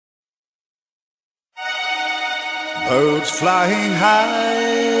birds flying high.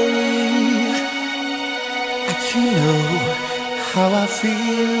 You know how I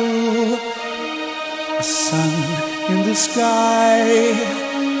feel, the sun in the sky.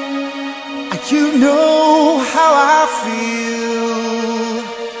 You know how I feel,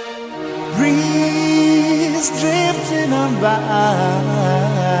 breeze drifting on by.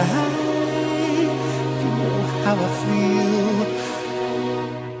 You know how I feel.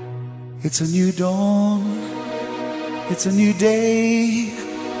 It's a new dawn, it's a new day,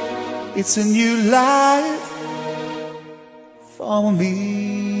 it's a new life for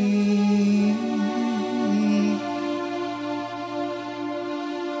me.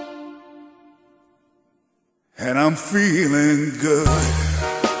 And I'm feeling good.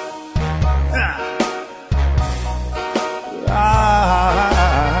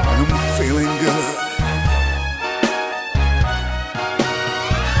 I'm feeling good.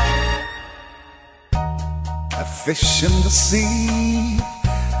 I fish in the sea.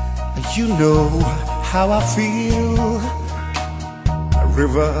 You know how I feel. A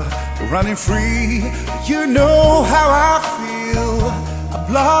river running free. You know how I feel. A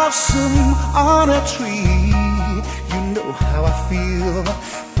blossom on a tree. You know how I feel.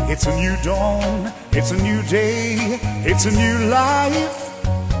 It's a new dawn, it's a new day, it's a new life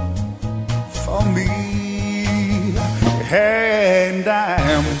for me. And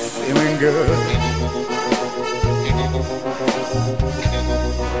I'm feeling good.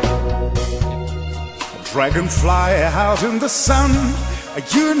 Dragonfly out in the sun.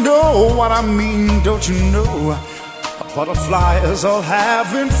 You know what I mean, don't you know? Butterflies all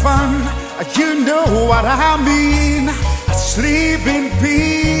having fun. You know what I mean. Sleep in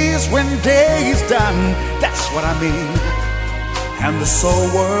peace when day is done. That's what I mean. And this whole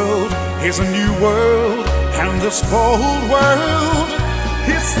world is a new world. And this whole world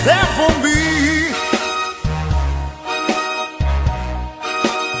is there for me.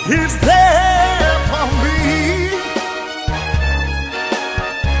 It's there for me.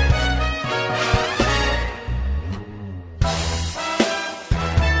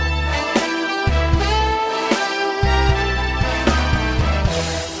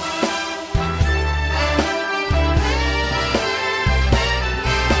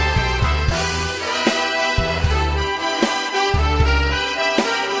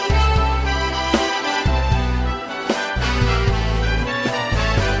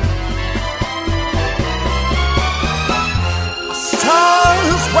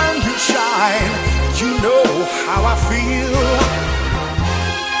 You know how I feel.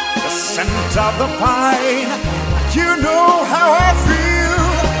 The scent of the pine. You know how I feel.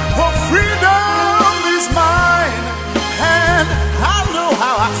 For freedom is mine. And I know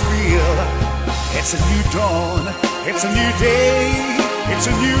how I feel. It's a new dawn. It's a new day. It's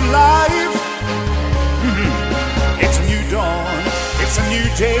a new life. It's a new dawn. It's a new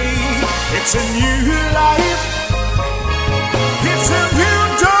day. It's a new life. It's a new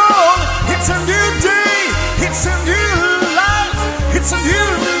dawn. It's a new day, it's a new life, it's a new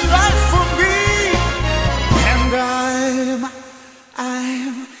life for me. And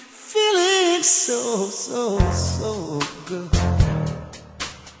I'm feeling so, so, so good.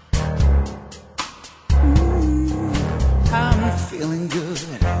 I'm feeling good.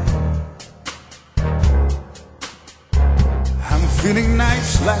 I'm feeling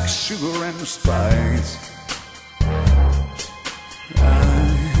nice like sugar and spice.